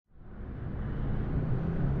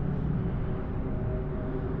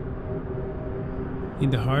In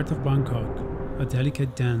the heart of Bangkok, a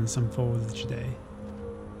delicate dance unfolds each day,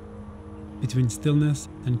 between stillness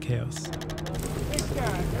and chaos.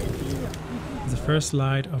 As the first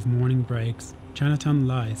light of morning breaks, Chinatown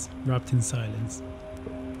lies wrapped in silence.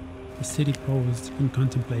 The city posed in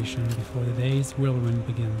contemplation before the day's whirlwind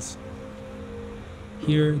begins.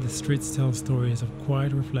 Here, the streets tell stories of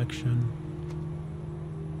quiet reflection,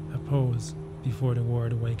 a pause before the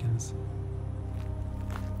world awakens.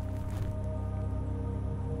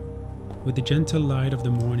 With the gentle light of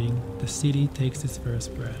the morning, the city takes its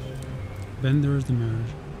first breath. Vendors emerge,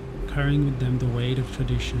 carrying with them the weight of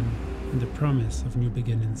tradition and the promise of new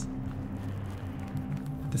beginnings.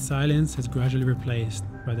 The silence is gradually replaced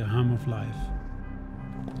by the hum of life,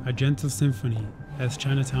 a gentle symphony as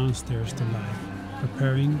Chinatown stirs to life,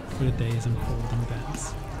 preparing for the day's unfolding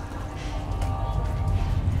dance.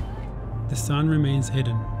 The sun remains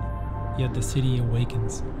hidden, yet the city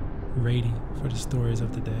awakens, ready for the stories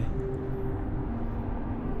of the day.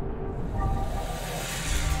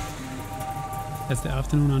 As the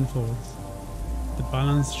afternoon unfolds, the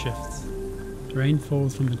balance shifts. Rain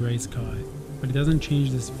falls from the grey sky, but it doesn't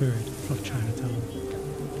change the spirit of Chinatown.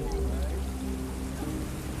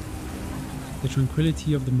 The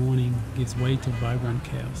tranquility of the morning gives way to vibrant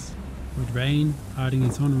chaos, with rain adding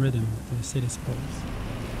its own rhythm to the city's pulse.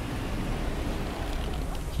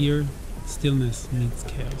 Here, stillness meets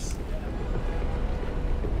chaos,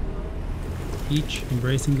 each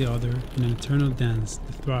embracing the other in an eternal dance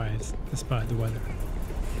that thrives despite the weather.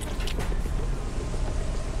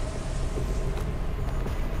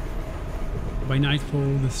 By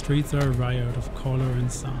nightfall, the streets are a riot of color and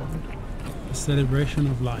sound, a celebration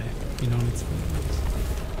of life in all its forms.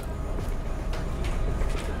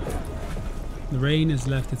 The rain has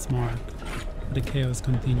left its mark, but the chaos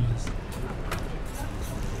continues.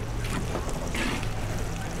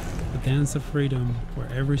 A dance of freedom where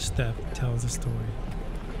every step tells a story.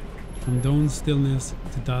 From dawn stillness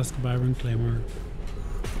to dusk vibrant clamor,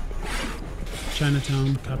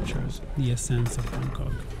 Chinatown captures the essence of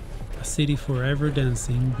Bangkok. A city forever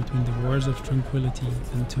dancing between the worlds of tranquility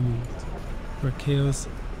and tumult, where chaos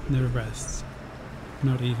never rests,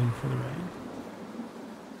 not even for the rain.